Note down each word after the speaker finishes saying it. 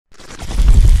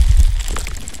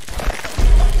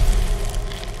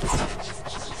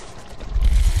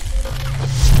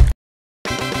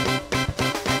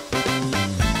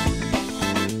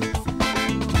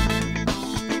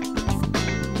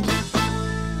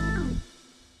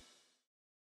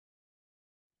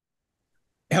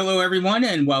Hello, everyone,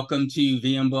 and welcome to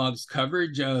VMblog's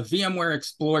coverage of VMware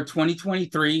Explore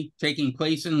 2023, taking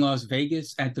place in Las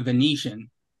Vegas at the Venetian.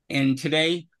 And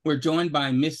today, we're joined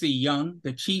by Missy Young,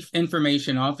 the Chief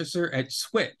Information Officer at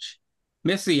Switch.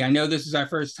 Missy, I know this is our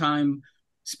first time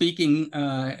speaking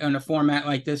on a format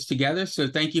like this together, so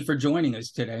thank you for joining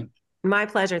us today. My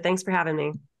pleasure. Thanks for having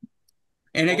me.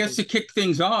 And I guess to kick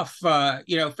things off, for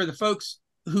the folks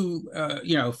who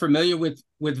familiar with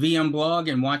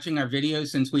VMblog and watching our videos,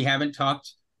 since we haven't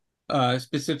talked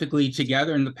specifically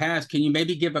together in the past, can you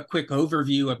maybe give a quick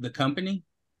overview of the company?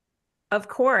 Of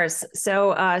course.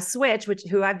 So Switch,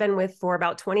 who I've been with for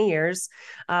about 20 years,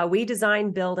 we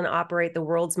design, build, and operate the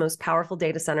world's most powerful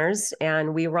data centers,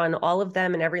 and we run all of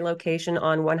them in every location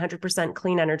on 100%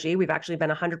 clean energy. We've actually been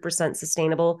 100%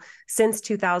 sustainable since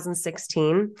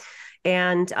 2016.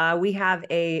 And we have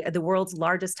the world's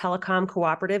largest telecom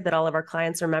cooperative that all of our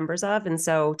clients are members of. And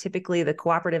so typically the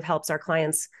cooperative helps our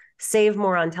clients save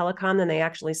more on telecom than they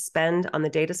actually spend on the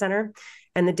data center.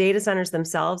 And the data centers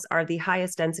themselves are the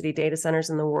highest density data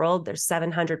centers in the world. There's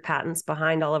 700 patents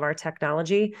behind all of our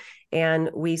technology. And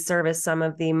we service some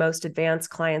of the most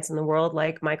advanced clients in the world,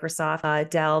 like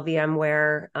Microsoft, Dell,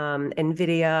 VMware,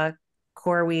 NVIDIA,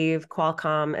 CoreWeave,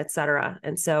 Qualcomm, et cetera.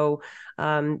 And so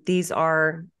these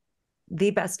are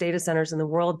the best data centers in the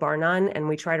world, bar none, and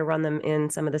we try to run them in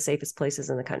some of the safest places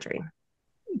in the country.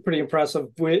 Pretty impressive.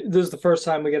 This is the first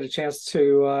time we get a chance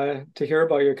to hear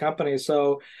about your company.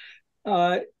 So,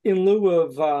 in lieu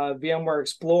of VMware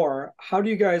Explore, how do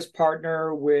you guys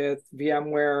partner with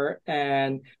VMware,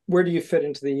 and where do you fit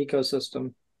into the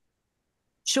ecosystem?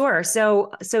 Sure.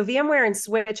 So VMware and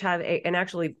Switch have an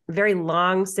actually very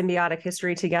long symbiotic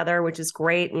history together, which is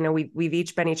great. You know, we've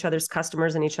each been each other's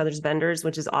customers and each other's vendors,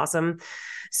 which is awesome.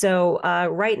 So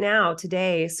right now,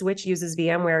 today, Switch uses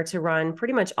VMware to run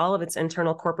pretty much all of its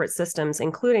internal corporate systems,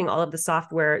 including all of the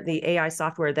software, the AI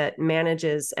software that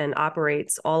manages and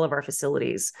operates all of our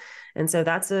facilities. And so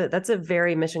that's a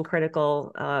very mission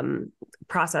critical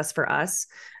process for us.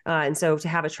 And so to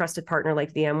have a trusted partner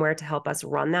like VMware to help us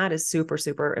run that is super,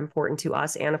 super important to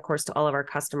us and, of course, to all of our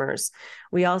customers.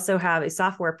 We also have a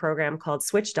software program called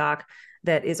SwitchDoc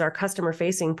that is our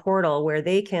customer-facing portal where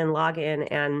they can log in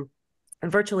and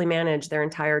virtually manage their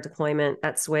entire deployment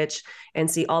at Switch and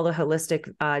see all the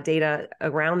holistic data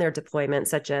around their deployment,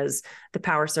 such as the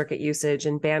power circuit usage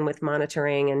and bandwidth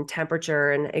monitoring and temperature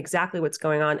and exactly what's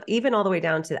going on, even all the way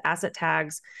down to asset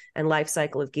tags and life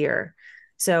cycle of gear.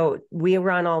 So we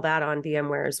run all that on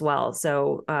VMware as well.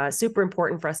 So super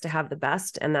important for us to have the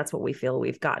best, and that's what we feel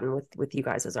we've gotten with you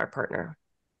guys as our partner.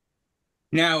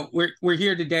 Now, we're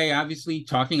here today, obviously,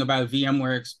 talking about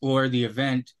VMware Explore, the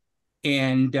event.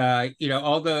 And,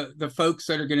 all the folks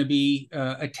that are going to be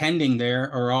attending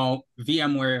there are all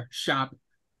VMware shop,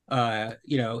 and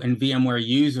VMware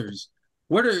users.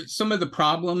 What are some of the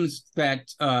problems that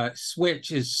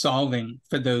Switch is solving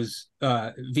for those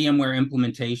VMware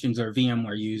implementations or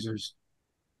VMware users?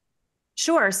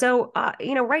 Sure. So,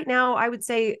 right now, I would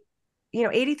say,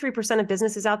 83% of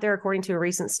businesses out there, according to a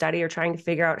recent study, are trying to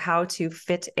figure out how to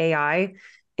fit AI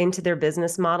into their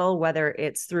business model, whether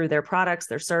it's through their products,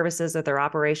 their services, or their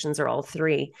operations, or all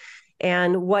three.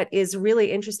 And what is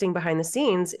really interesting behind the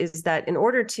scenes is that in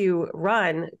order to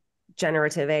run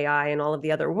generative AI and all of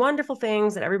the other wonderful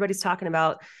things that everybody's talking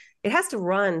about, it has to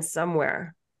run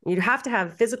somewhere. You have to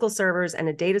have physical servers and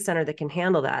a data center that can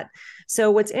handle that. So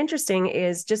what's interesting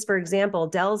is, just for example,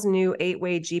 Dell's new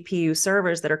 8-way GPU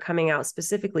servers that are coming out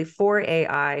specifically for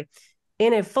AI.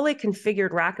 In a fully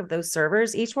configured rack of those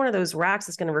servers, each one of those racks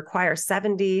is going to require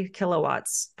 70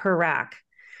 kilowatts per rack.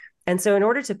 And so in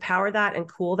order to power that and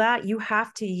cool that, you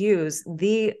have to use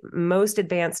the most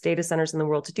advanced data centers in the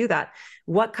world to do that.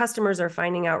 What customers are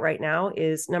finding out right now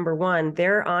is, number one,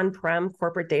 their on-prem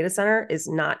corporate data center is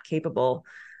not capable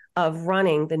of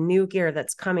running the new gear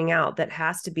that's coming out that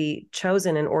has to be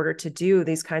chosen in order to do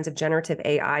these kinds of generative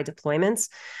AI deployments.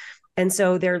 And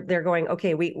so they're going,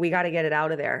 okay, we got to get it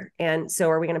out of there. And so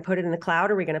are we going to put it in the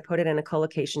cloud, or are we going to put it in a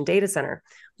colocation data center?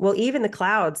 Well, even the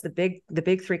clouds, the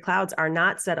big three clouds, are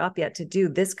not set up yet to do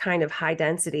this kind of high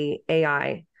density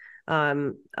AI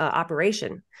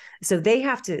operation. So they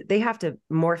have to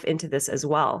morph into this as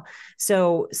well.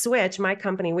 So Switch, my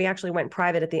company, we actually went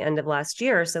private at the end of last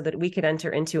year so that we could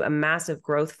enter into a massive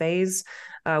growth phase,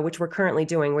 which we're currently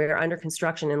doing. We're under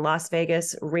construction in Las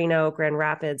Vegas, Reno, Grand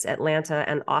Rapids, Atlanta,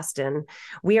 and Austin.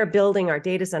 We are building our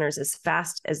data centers as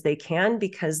fast as they can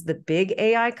because the big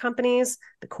AI companies,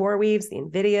 the CoreWeaves, the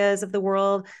NVIDIAs of the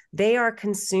world, they are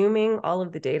consuming all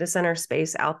of the data center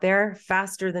space out there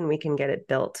faster than we can get it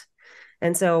built.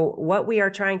 And so what we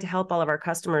are trying to help all of our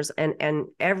customers and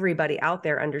everybody out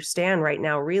there understand right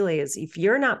now really is, if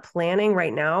you're not planning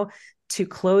right now to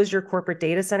close your corporate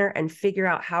data center and figure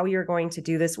out how you're going to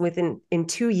do this in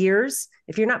 2 years,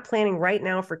 if you're not planning right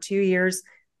now for 2 years,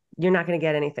 you're not going to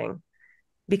get anything.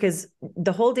 Because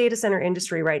the whole data center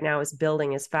industry right now is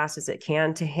building as fast as it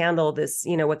can to handle this,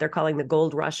 what they're calling the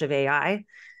gold rush of AI.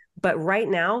 But right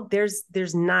now, there's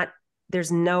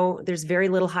very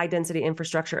little high density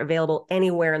infrastructure available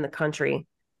anywhere in the country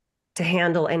to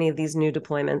handle any of these new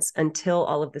deployments until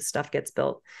all of this stuff gets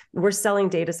built. We're selling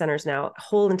data centers now,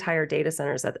 whole entire data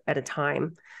centers at a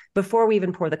time, before we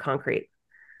even pour the concrete.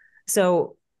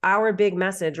 So our big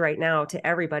message right now to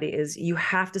everybody is, you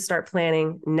have to start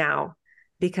planning now,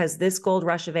 because this gold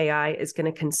rush of AI is going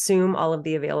to consume all of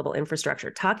the available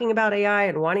infrastructure. Talking about AI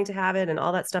and wanting to have it and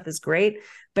all that stuff is great,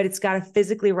 but it's got to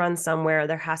physically run somewhere.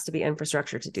 There has to be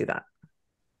infrastructure to do that.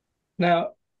 Now,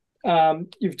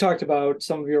 you've talked about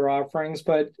some of your offerings,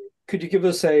 but could you give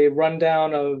us a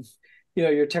rundown of,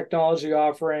 your technology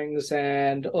offerings,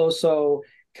 and also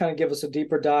kind of give us a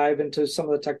deeper dive into some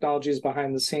of the technologies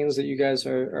behind the scenes that you guys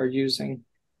are using?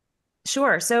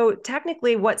 Sure. So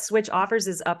technically what Switch offers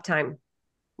is uptime,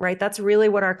 right? That's really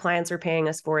what our clients are paying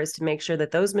us for, is to make sure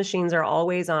that those machines are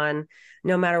always on,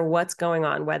 no matter what's going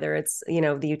on, whether it's,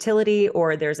 the utility,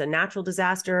 or there's a natural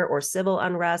disaster or civil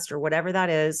unrest or whatever that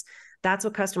is. That's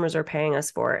what customers are paying us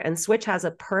for. And Switch has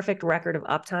a perfect record of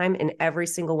uptime in every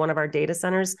single one of our data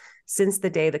centers since the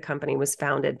day the company was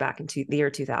founded back in the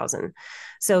year 2000.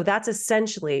 So that's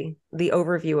essentially the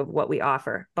overview of what we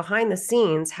offer. Behind the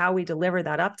scenes, how we deliver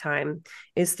that uptime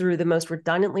is through the most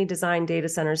redundantly designed data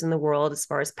centers in the world as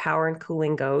far as power and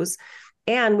cooling goes.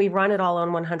 And we run it all on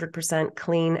 100%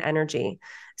 clean energy.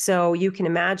 So you can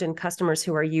imagine customers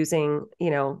who are using,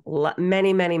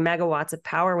 many, many megawatts of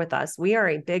power with us. We are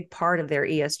a big part of their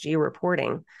ESG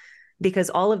reporting,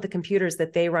 because all of the computers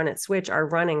that they run at Switch are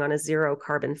running on a zero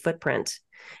carbon footprint.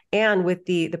 And with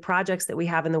the projects that we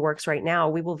have in the works right now,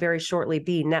 we will very shortly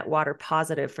be net water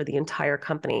positive for the entire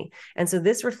company. And so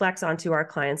this reflects onto our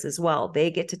clients as well. They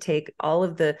get to take all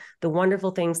of the wonderful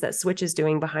things that Switch is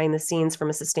doing behind the scenes from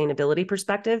a sustainability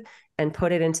perspective and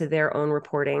put it into their own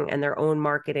reporting and their own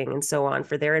marketing and so on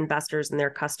for their investors and their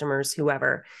customers,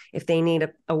 whoever. If they need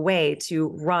a way to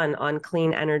run on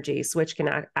clean energy, Switch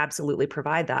can absolutely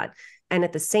provide that. And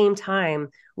at the same time,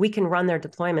 we can run their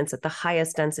deployments at the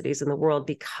highest densities in the world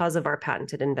because of our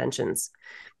patented inventions.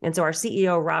 And so our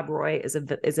CEO, Rob Roy,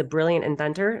 is a brilliant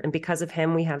inventor. And because of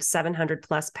him, we have 700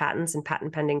 plus patents and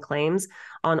patent pending claims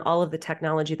on all of the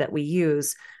technology that we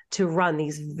use to run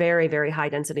these very, very high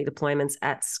density deployments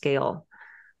at scale.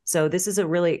 So this is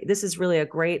really a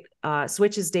great,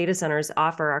 Switch's data centers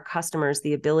offer our customers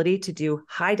the ability to do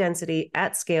high density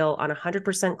at scale on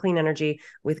 100% clean energy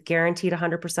with guaranteed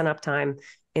 100% uptime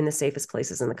in the safest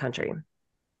places in the country.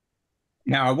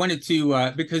 Now, I wanted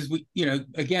to, because we,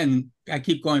 again, I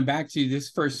keep going back to this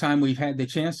first time we've had the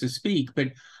chance to speak, but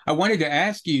I wanted to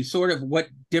ask you sort of what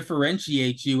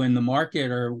differentiates you in the market,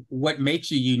 or what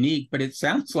makes you unique. But it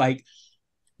sounds like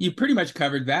you pretty much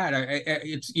covered that.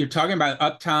 You're talking about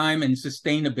uptime and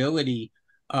sustainability.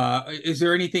 Is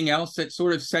there anything else that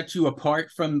sort of sets you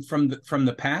apart from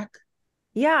the pack?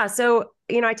 Yeah. So,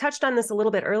 I touched on this a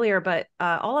little bit earlier, but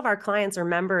all of our clients are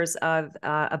members of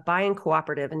a buying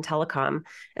cooperative in telecom.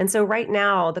 And so right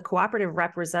now, the cooperative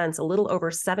represents a little over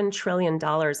 $7 trillion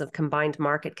of combined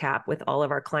market cap with all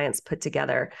of our clients put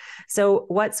together. So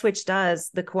what Switch does,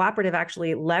 the cooperative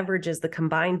actually leverages the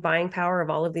combined buying power of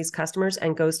all of these customers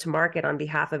and goes to market on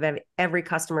behalf of every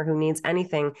customer who needs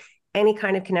anything, any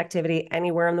kind of connectivity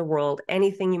anywhere in the world,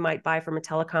 anything you might buy from a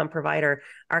telecom provider.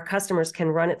 Our customers can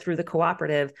run it through the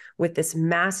cooperative with this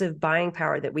massive buying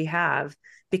power that we have,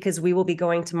 because we will be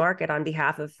going to market on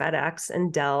behalf of FedEx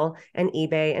and Dell and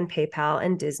eBay and PayPal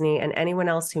and Disney and anyone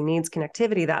else who needs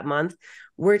connectivity that month.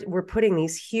 We're putting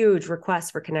these huge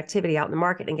requests for connectivity out in the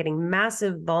market and getting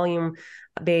massive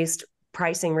volume-based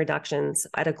pricing reductions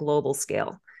at a global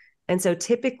scale. And so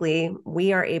typically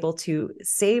we are able to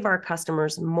save our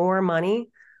customers more money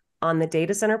on the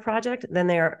data center project than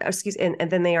they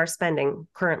are spending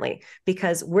currently,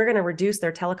 because we're going to reduce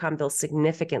their telecom bill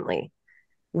significantly.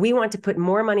 We want to put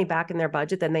more money back in their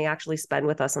budget than they actually spend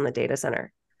with us on the data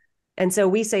center. And so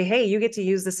we say, hey, you get to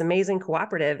use this amazing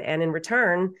cooperative. And in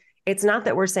return, it's not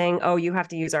that we're saying, oh, you have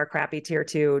to use our crappy tier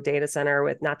 2 data center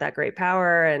with not that great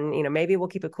power, and maybe we'll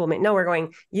keep it cool. No, we're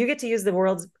going, you get to use the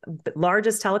world's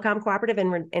largest telecom cooperative,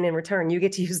 and in return, you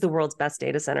get to use the world's best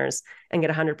data centers and get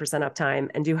 100% uptime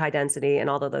and do high density and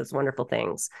all of those wonderful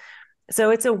things. So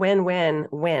it's a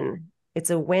win-win-win. It's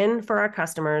a win for our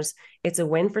customers. It's a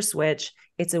win for Switch.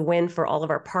 It's a win for all of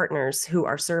our partners who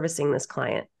are servicing this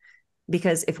client.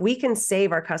 Because if we can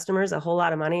save our customers a whole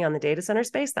lot of money on the data center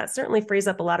space, that certainly frees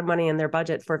up a lot of money in their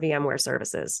budget for VMware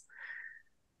services.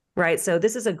 Right. So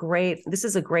this is a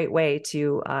great way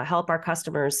to help our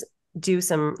customers do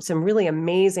some really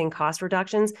amazing cost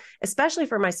reductions, especially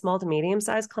for my small to medium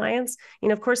sized clients.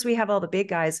 Of course, we have all the big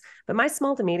guys, but my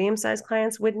small to medium sized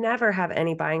clients would never have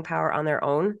any buying power on their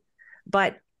own.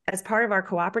 But as part of our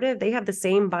cooperative, they have the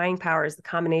same buying power as the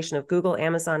combination of Google,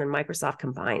 Amazon, and Microsoft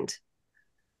combined.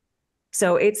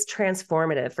 So it's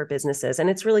transformative for businesses, and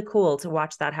it's really cool to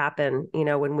watch that happen.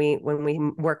 When we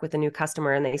work with a new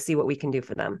customer and they see what we can do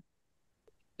for them.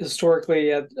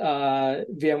 Historically, at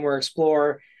VMware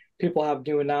Explore, people have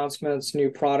new announcements,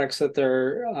 new products that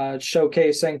they're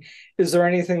showcasing. Is there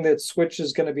anything that Switch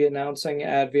is going to be announcing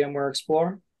at VMware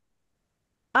Explore?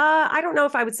 I don't know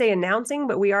if I would say announcing,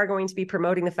 but we are going to be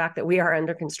promoting the fact that we are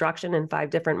under construction in 5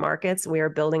 different markets. We are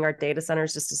building our data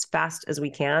centers just as fast as we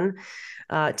can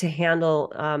to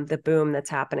handle the boom that's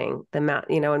happening.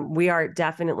 And we are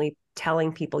definitely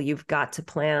telling people you've got to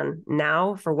plan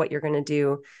now for what you're going to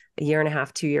do a year and a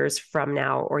half, 2 years from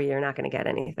now, or you're not going to get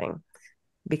anything,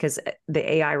 because the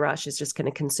AI rush is just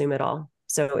going to consume it all.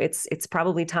 So it's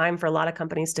probably time for a lot of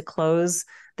companies to close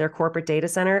their corporate data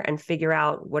center and figure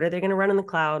out, what are they going to run in the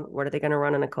cloud? What are they going to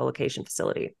run in a co-location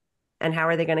facility? And how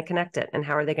are they going to connect it? And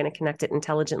how are they going to connect it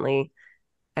intelligently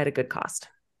at a good cost?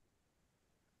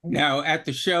 Now, at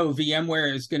the show,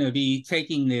 VMware is going to be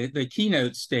taking the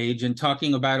keynote stage and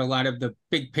talking about a lot of the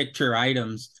big picture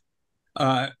items.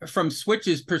 From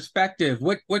Switch's perspective,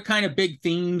 what kind of big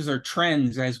themes or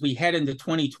trends as we head into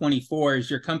 2024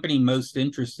 is your company most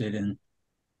interested in?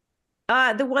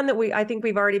 The one that I think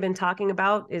we've already been talking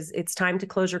about is it's time to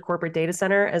close your corporate data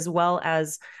center, as well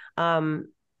as,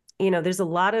 there's a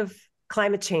lot of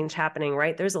climate change happening,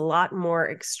 right? There's a lot more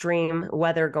extreme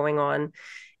weather going on.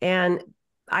 And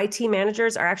IT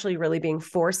managers are actually really being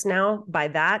forced now by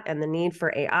that and the need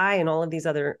for AI and all of these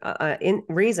other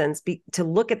reasons to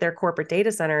look at their corporate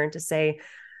data center and to say,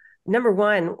 number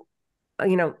one,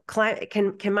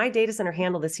 can my data center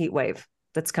handle this heat wave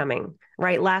that's coming,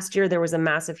 right? Last year, there was a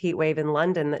massive heat wave in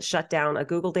London that shut down a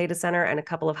Google data center and a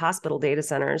couple of hospital data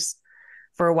centers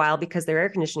for a while because their air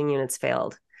conditioning units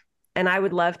failed. And I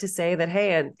would love to say that,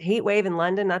 hey, a heat wave in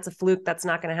London, that's a fluke. That's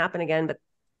not going to happen again. But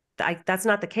that's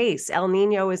not the case. El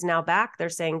Nino is now back. They're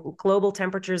saying global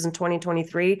temperatures in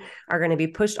 2023 are going to be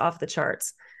pushed off the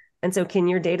charts. And so can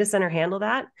your data center handle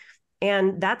that?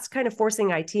 And that's kind of forcing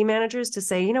IT managers to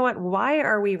say, you know what, why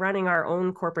are we running our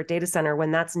own corporate data center when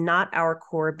that's not our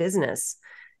core business?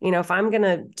 If I'm going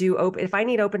to if I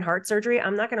need open heart surgery,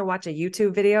 I'm not going to watch a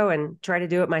YouTube video and try to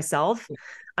do it myself.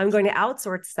 I'm going to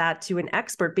outsource that to an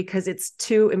expert because it's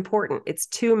too important. It's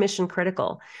too mission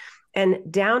critical. And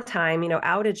downtime,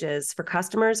 outages for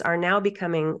customers are now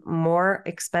becoming more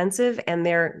expensive and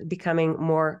they're becoming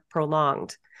more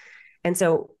prolonged. And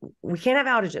so we can't have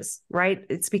outages, right?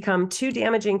 It's become too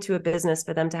damaging to a business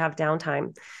for them to have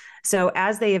downtime. So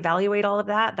as they evaluate all of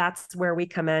that, that's where we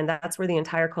come in. That's where the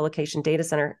entire co-location data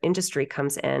center industry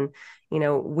comes in.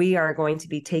 We are going to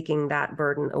be taking that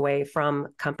burden away from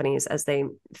companies as they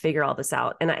figure all this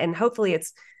out. And hopefully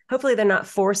they're not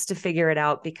forced to figure it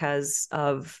out because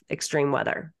of extreme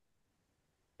weather.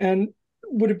 And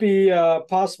would it be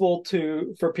possible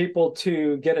for people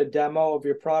to get a demo of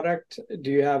your product?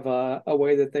 Do you have a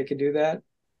way that they could do that?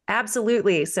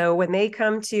 Absolutely. So when they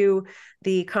come to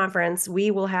the conference,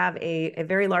 we will have a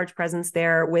very large presence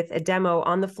there with a demo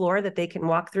on the floor that they can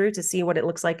walk through to see what it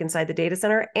looks like inside the data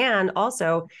center. And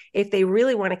also, if they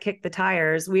really want to kick the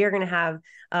tires, we are going to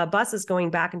have buses going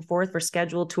back and forth for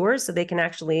scheduled tours so they can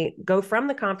actually go from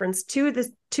the conference to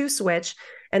Switch.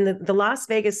 And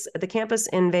the campus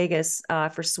in Vegas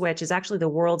for Switch is actually the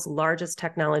world's largest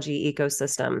technology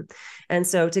ecosystem. And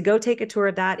so to go take a tour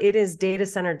of that, it is Data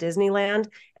Center Disneyland,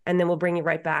 and then we'll bring you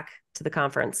right back to the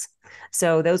conference.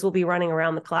 So those will be running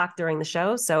around the clock during the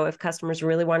show. So if customers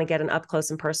really want to get an up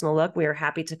close and personal look, we are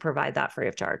happy to provide that free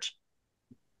of charge.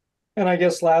 And I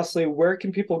guess lastly, where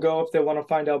can people go if they want to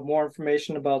find out more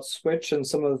information about Switch and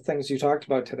some of the things you talked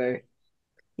about today?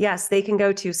 Yes, they can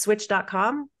go to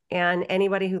switch.com. And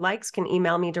anybody who likes can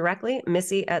email me directly,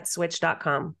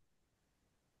 missy@switch.com.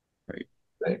 Great.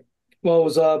 Well, it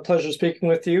was a pleasure speaking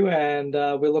with you, and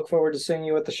we look forward to seeing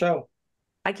you at the show.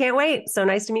 I can't wait. So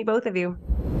nice to meet both of you.